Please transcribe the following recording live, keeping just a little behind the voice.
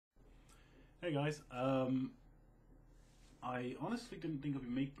Hey guys, I honestly didn't think I'd be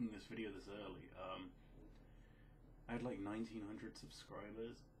making this video this early. I had like 1900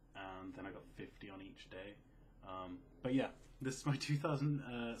 subscribers and then I got 50 on each day. But yeah, this is my 2000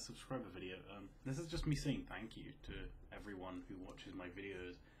 subscriber video. This is just me saying thank you to everyone who watches my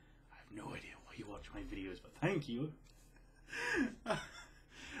videos. I have no idea why you watch my videos, but thank you. I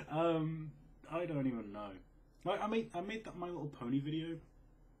don't even know. Like I made that My Little Pony video,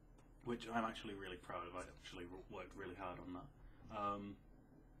 which I'm actually really proud of. I actually worked really hard on that.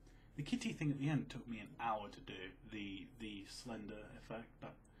 The kitty thing at the end took me an hour to do. The slender effect,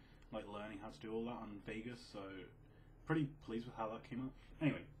 that like learning how to do all that on Vegas. So pretty pleased with how that came out.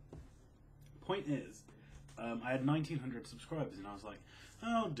 Anyway, point is, I had 1900 subscribers, and I was like,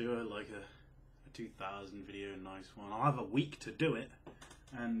 I'll do it like a 2000 video, nice one. I'll have a week to do it,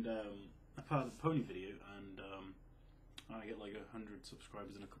 and I put out the pony video, and I get like 100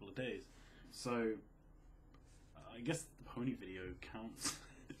 subscribers in a couple of days. So I guess the pony video counts.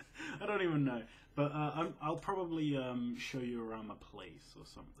 I don't even know, but I'll probably show you around my place or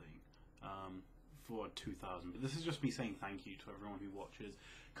something for 2000. But this is just me saying thank you to everyone who watches,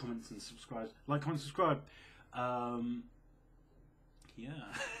 comments, and subscribes. Like, comment, subscribe. Yeah,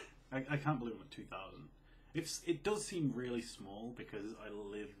 I can't believe I'm at 2000. It does seem really small because I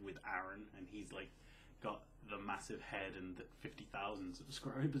live with Aaron and he's like got the massive head and the 50,000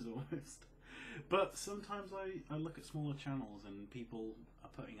 subscribers almost. But sometimes I look at smaller channels and people are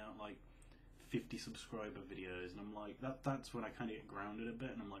putting out like 50 subscriber videos, and I'm like, that's when I kind of get grounded a bit,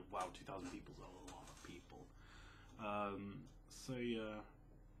 and I'm like, wow, 2,000 people's a lot of people. So yeah,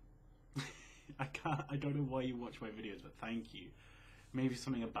 I don't know why you watch my videos, but thank you. Maybe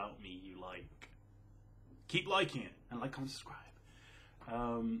something about me you like. Keep liking it and like, comment, subscribe.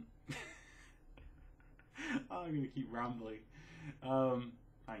 I'm gonna keep rambling.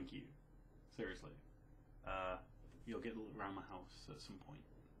 Thank you. Seriously. You'll get around my house at some point.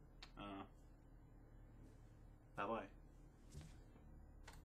 Bye bye.